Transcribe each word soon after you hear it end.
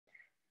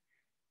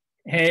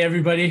Hey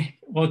everybody,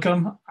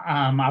 welcome.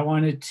 I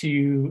wanted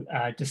to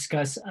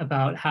discuss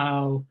about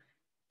how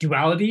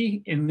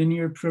duality in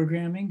linear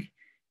programming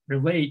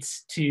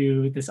relates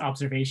to this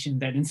observation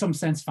that in some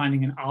sense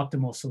finding an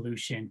optimal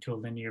solution to a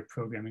linear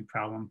programming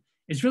problem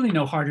is really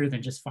no harder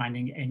than just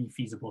finding any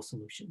feasible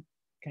solution.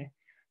 Okay,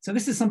 so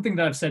this is something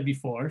that I've said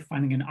before.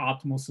 Finding an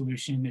optimal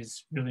solution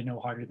is really no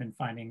harder than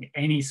finding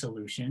any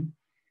solution.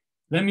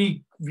 Let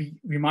me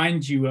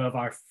remind you of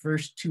our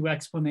first two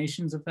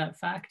explanations of that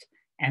fact,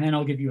 and then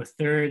I'll give you a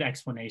third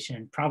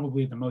explanation,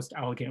 probably the most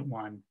elegant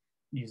one,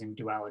 using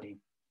duality.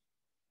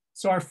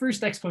 So our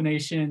first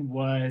explanation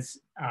was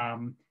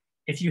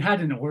if you had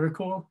an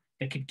oracle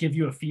that could give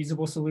you a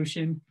feasible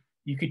solution,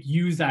 you could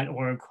use that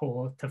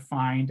oracle to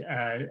find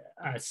a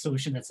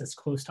solution that's as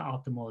close to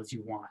optimal as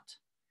you want.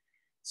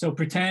 So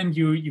pretend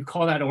you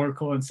call that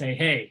oracle and say,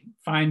 hey,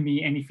 find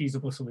me any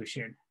feasible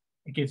solution.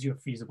 It gives you a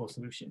feasible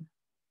solution.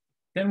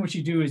 Then what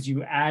you do is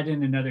you add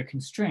in another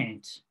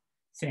constraint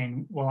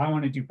saying, well, I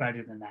want to do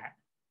better than that.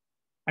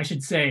 I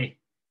should say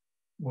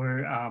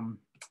we're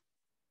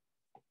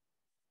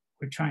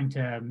trying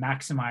to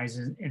maximize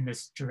in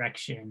this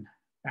direction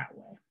that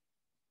way.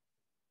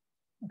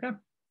 Okay.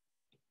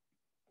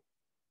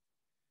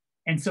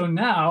 And so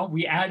now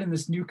we add in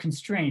this new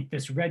constraint,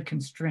 this red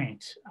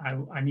constraint.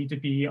 I need to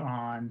be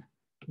on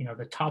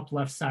the top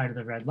left side of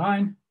the red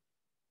line.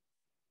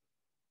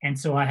 And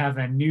so I have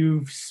a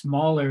new,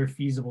 smaller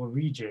feasible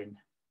region.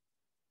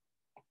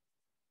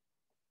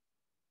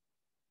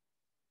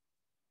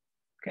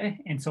 Okay,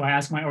 and so I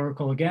ask my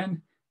oracle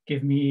again,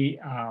 give me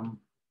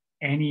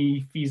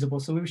any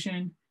feasible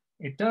solution.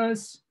 It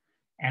does.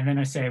 And then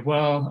I say,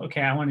 well,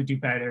 okay, I want to do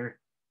better.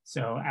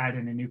 So add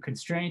in a new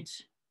constraint,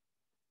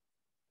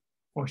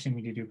 forcing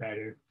me to do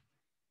better.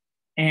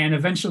 And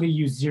eventually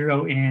you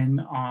zero in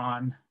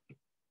on,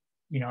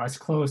 as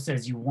close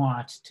as you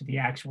want to the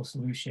actual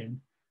solution.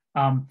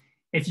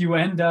 If you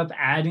end up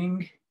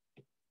adding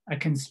a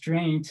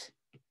constraint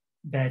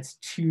that's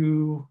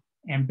too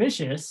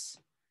ambitious,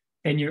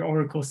 then your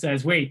oracle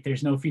says, wait,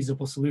 there's no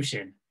feasible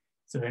solution.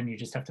 So then you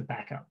just have to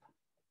back up.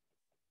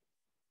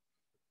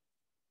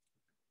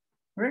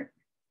 All right.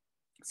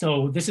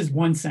 So this is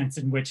one sense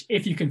in which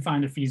if you can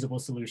find a feasible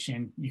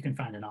solution, you can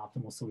find an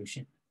optimal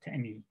solution to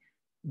any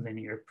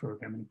linear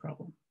programming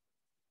problem.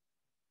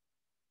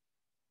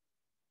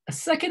 A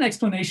second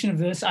explanation of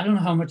this, I don't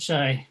know how much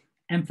I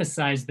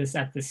emphasized this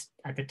at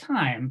the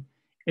time,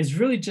 is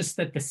really just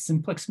that the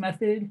simplex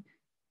method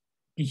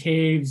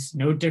behaves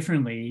no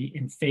differently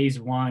in phase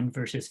one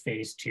versus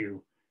phase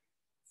two.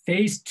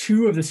 Phase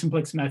two of the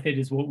simplex method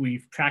is what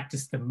we've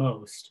practiced the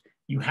most.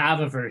 You have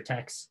a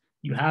vertex,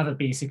 you have a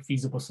basic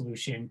feasible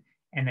solution,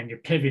 and then you're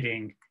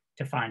pivoting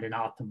to find an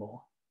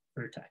optimal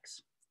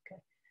vertex.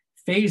 Okay.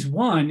 Phase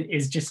one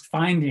is just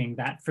finding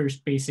that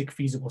first basic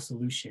feasible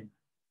solution.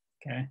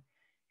 Okay.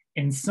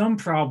 In some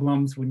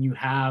problems, when you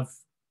have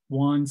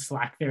one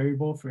slack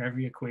variable for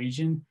every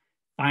equation,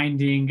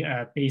 finding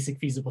a basic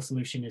feasible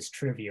solution is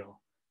trivial.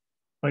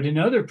 But in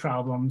other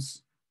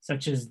problems,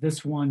 such as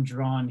this one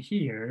drawn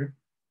here,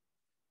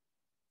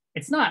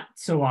 it's not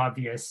so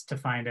obvious to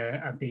find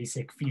a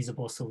basic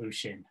feasible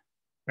solution,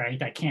 right?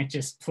 I can't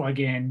just plug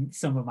in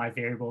some of my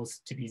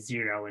variables to be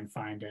zero and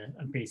find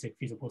a basic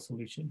feasible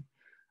solution.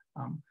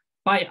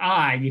 By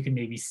eye, you can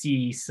maybe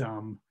see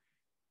some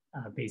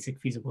basic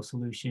feasible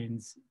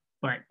solutions,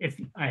 but if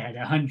I had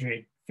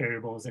 100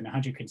 variables and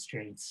 100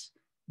 constraints,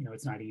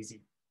 it's not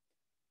easy.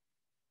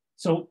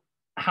 So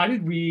how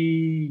did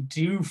we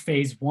do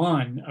phase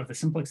one of the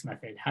simplex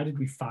method? How did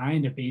we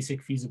find a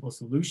basic feasible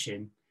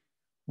solution?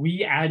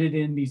 We added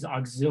in these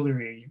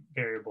auxiliary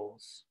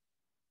variables,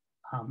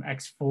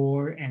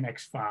 x4 and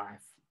x5.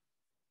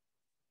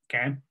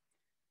 Okay,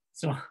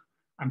 so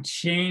I'm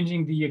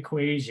changing the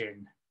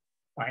equation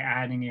by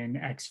adding in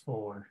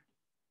x4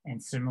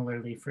 and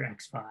similarly for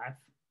x5.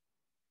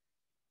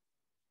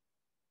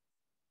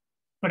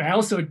 But I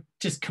also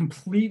just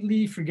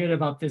completely forget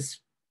about this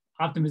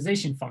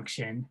optimization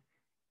function.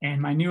 And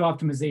my new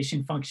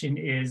optimization function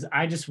is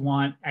I just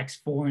want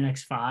x4 and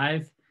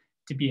x5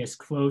 to be as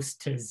close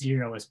to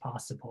zero as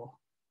possible.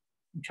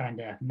 I'm trying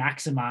to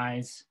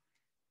maximize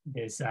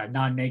this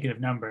non-negative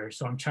number.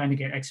 So I'm trying to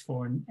get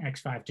x4 and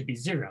x5 to be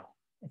zero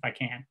if I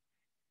can.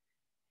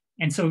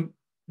 And so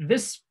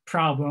this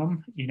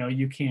problem,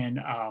 you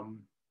can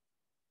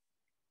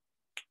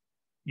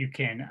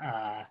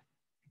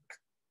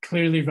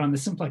clearly run the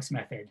simplex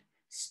method.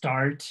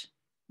 Start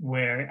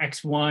where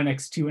x1,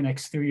 x2, and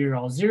x3 are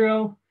all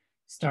zero.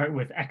 Start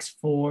with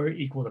x4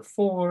 equal to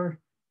 4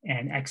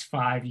 and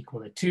x5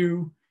 equal to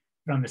 2.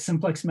 Run the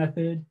simplex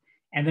method.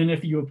 And then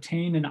if you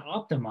obtain an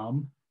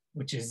optimum,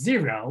 which is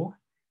 0,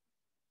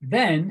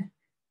 then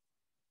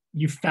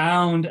you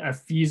found a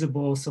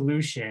feasible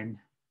solution,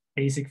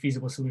 basic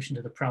feasible solution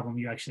to the problem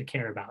you actually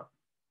care about.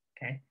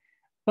 Okay.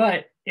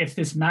 But if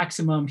this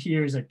maximum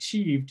here is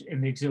achieved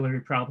in the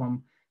auxiliary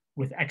problem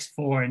with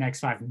x4 and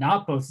x5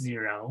 not both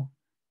 0,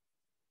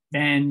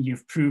 then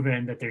you've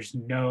proven that there's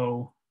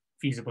no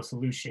feasible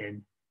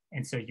solution.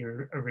 And so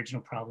your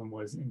original problem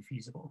was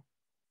infeasible.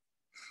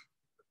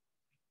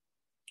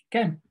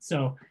 Okay,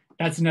 so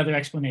that's another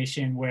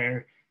explanation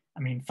where,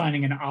 I mean,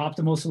 finding an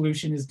optimal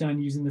solution is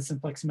done using the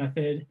simplex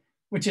method,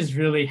 which is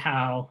really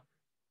how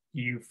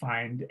you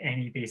find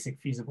any basic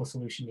feasible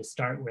solution to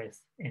start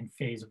with in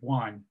phase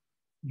 1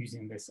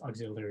 using this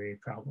auxiliary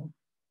problem.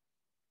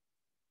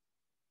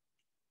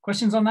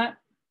 Questions on that?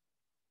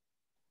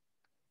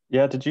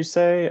 Yeah, did you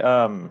say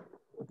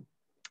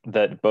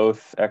that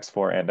both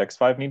x4 and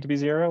x5 need to be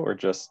 0, or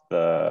just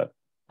the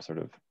sort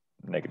of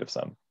negative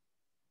sum?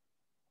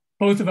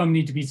 Both of them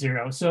need to be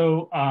 0.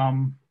 So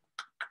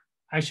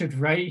I should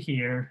write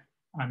here,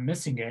 I'm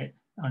missing it.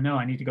 Oh no,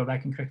 I need to go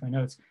back and correct my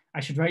notes.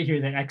 I should write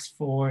here that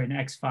x4 and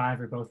x5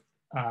 are both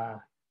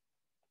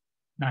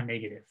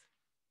non-negative,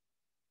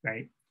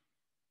 right?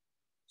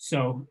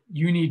 So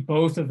you need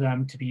both of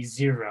them to be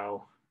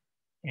 0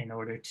 in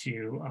order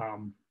to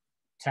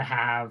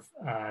have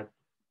a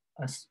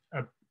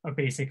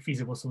basic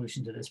feasible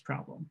solution to this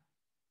problem.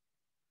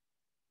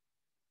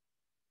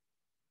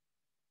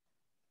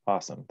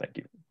 Awesome, thank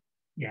you.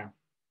 Yeah,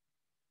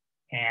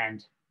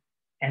 and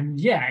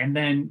yeah, and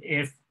then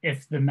if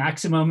the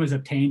maximum is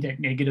obtained at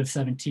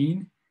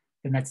 -17,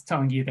 then that's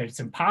telling you that it's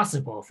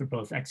impossible for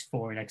both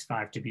x4 and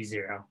x5 to be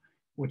 0,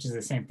 which is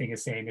the same thing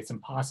as saying it's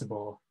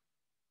impossible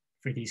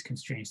for these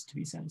constraints to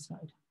be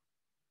satisfied.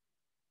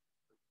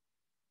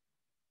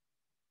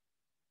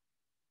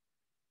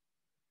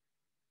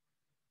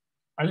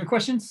 Other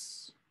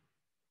questions?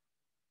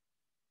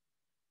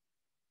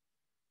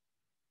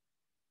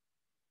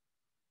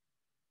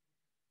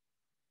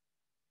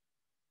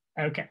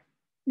 Okay,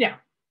 yeah.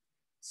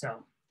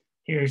 So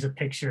here's a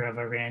picture of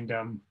a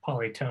random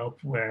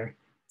polytope where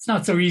it's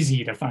not so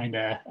easy to find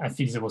a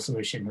feasible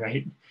solution,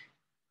 right?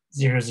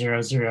 0,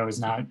 0, 0 is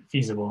not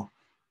feasible,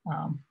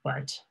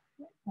 but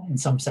in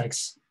some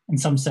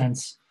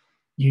sense,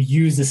 you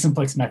use the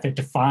simplex method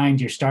to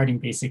find your starting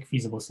basic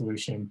feasible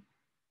solution,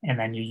 and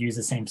then you use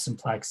the same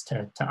simplex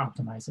to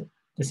optimize it,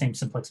 the same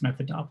simplex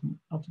method to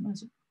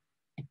optimize it.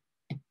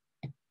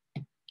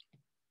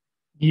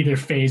 Neither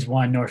phase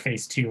 1 nor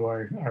phase 2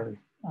 are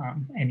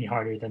any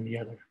harder than the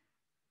other.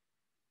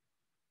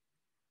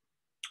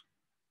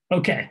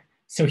 Okay,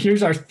 so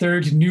here's our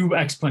third new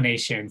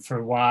explanation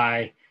for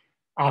why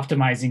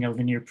optimizing a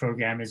linear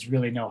program is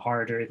really no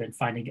harder than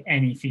finding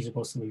any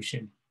feasible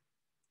solution.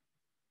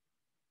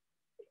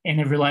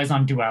 And it relies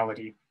on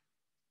duality.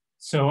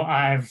 So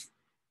I've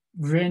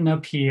written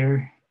up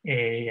here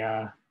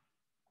a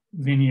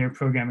linear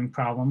programming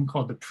problem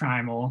called the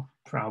primal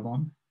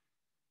problem.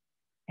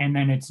 And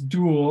then its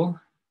dual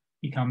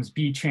becomes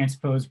B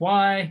transpose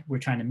Y. We're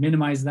trying to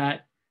minimize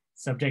that,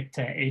 subject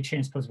to A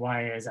transpose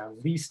Y as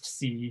at least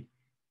C,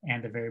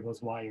 and the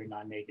variables Y are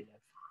non-negative.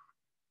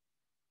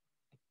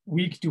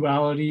 Weak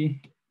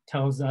duality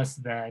tells us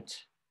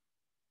that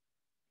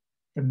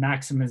the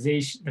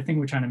maximization, the thing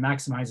we're trying to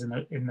maximize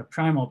in the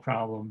primal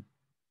problem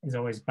is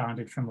always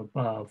bounded from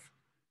above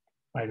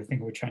by the thing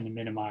we're trying to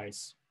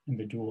minimize in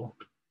the dual.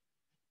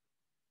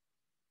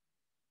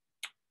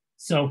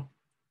 So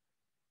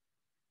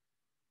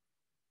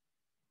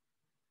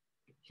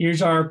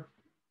here's our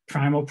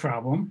primal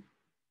problem.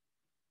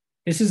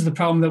 This is the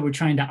problem that we're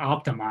trying to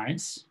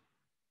optimize,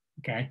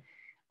 okay?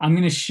 I'm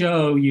gonna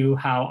show you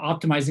how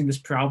optimizing this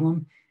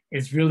problem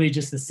is really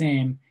just the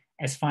same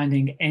as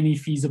finding any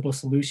feasible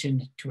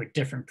solution to a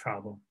different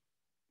problem.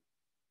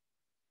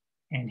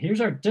 And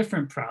here's our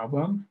different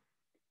problem.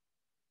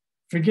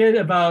 Forget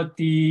about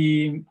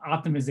the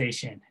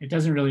optimization. It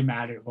doesn't really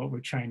matter what we're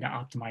trying to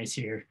optimize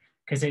here,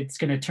 because it's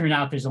going to turn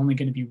out there's only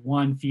going to be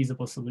one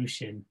feasible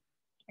solution,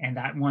 and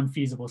that one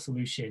feasible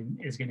solution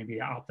is going to be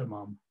the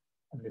optimum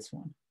of this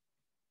one.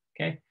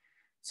 Okay,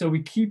 so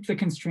we keep the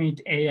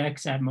constraint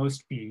AX at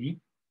most B.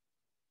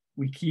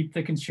 We keep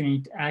the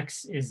constraint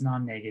X is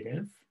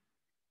non-negative.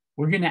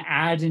 We're going to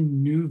add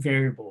in new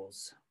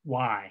variables,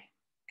 Y.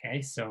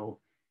 Okay, so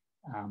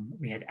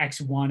we had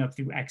X1 up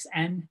through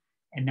Xn,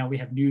 and now we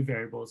have new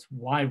variables,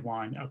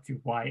 Y1 up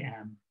through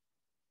Ym.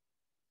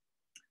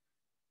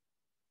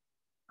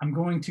 I'm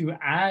going to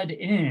add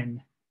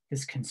in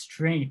this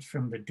constraint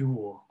from the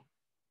dual.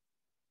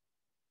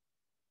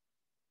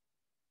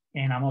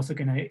 And I'm also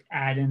going to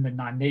add in the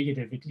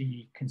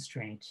non-negativity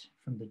constraint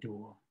from the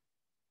dual.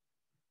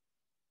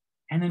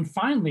 And then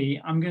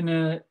finally, I'm going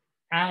to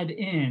add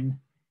in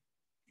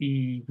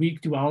the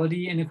weak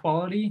duality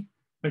inequality,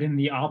 but in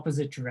the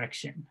opposite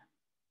direction.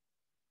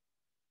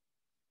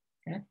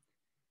 Okay,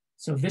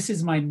 so this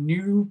is my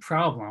new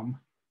problem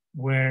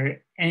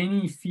where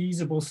any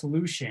feasible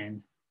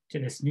solution to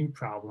this new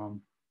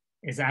problem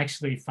is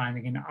actually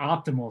finding an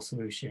optimal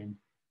solution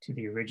to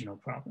the original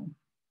problem.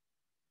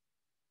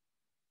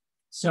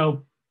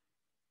 So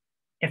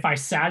if I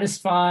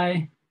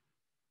satisfy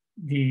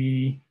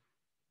the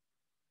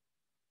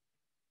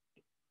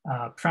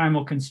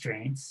primal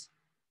constraints,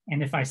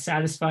 and if I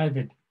satisfy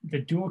the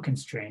dual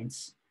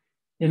constraints,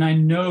 then I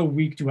know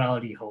weak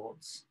duality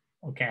holds,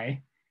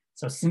 okay?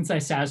 So since I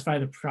satisfy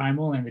the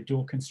primal and the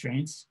dual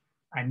constraints,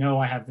 I know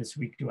I have this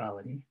weak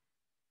duality.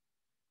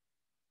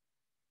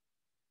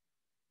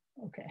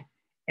 Okay,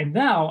 and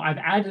now I've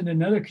added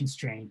another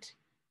constraint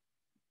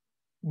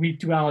weak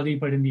duality,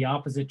 but in the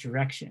opposite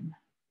direction.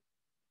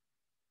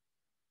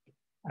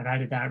 I've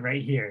added that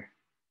right here.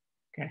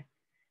 Okay.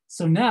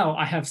 So now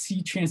I have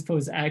C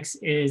transpose X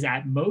is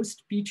at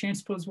most B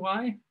transpose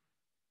Y.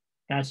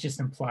 That's just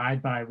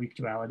implied by weak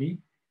duality.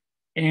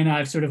 And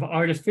I've sort of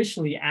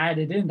artificially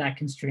added in that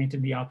constraint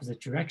in the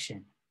opposite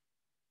direction.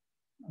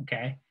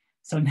 Okay.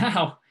 So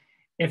now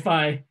if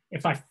I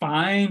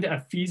find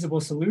a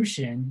feasible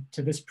solution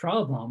to this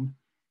problem,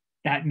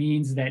 that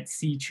means that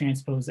C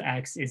transpose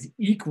X is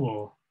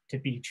equal to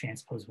B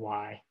transpose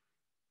Y,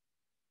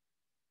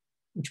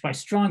 which by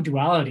strong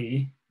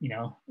duality,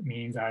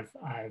 means I've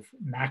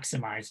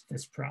maximized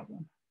this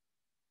problem.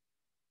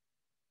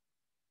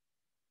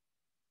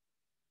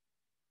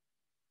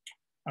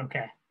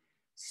 Okay,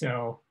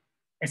 so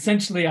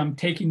essentially I'm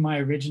taking my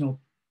original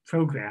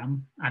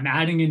program, I'm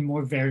adding in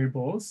more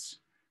variables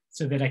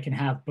so that I can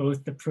have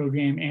both the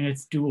program and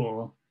its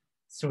dual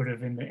sort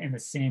of in the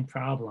same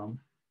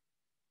problem.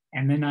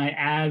 And then I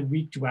add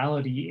weak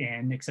duality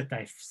in, except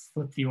I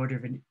flip the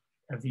order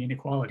of the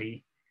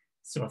inequality.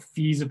 So a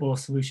feasible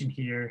solution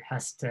here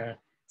has to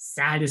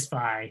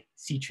satisfy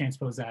C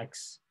transpose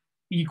X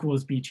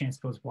equals B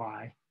transpose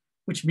Y,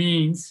 which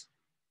means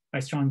by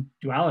strong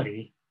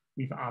duality,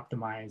 we've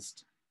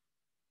optimized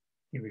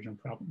the original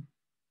problem.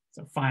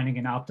 So finding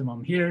an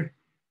optimum here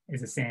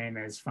is the same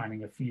as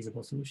finding a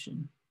feasible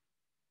solution.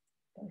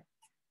 Okay.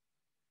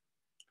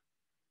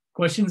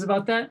 Questions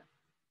about that?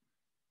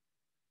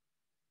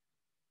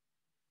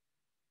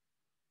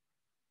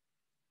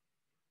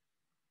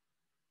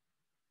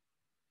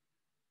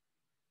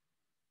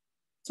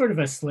 Sort of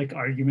a slick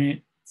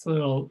argument. It's a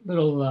little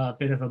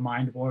bit of a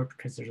mind warp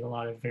because there's a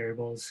lot of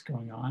variables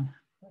going on,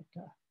 but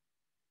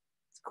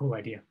it's a cool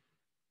idea.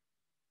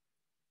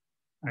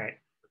 All right,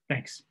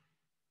 thanks.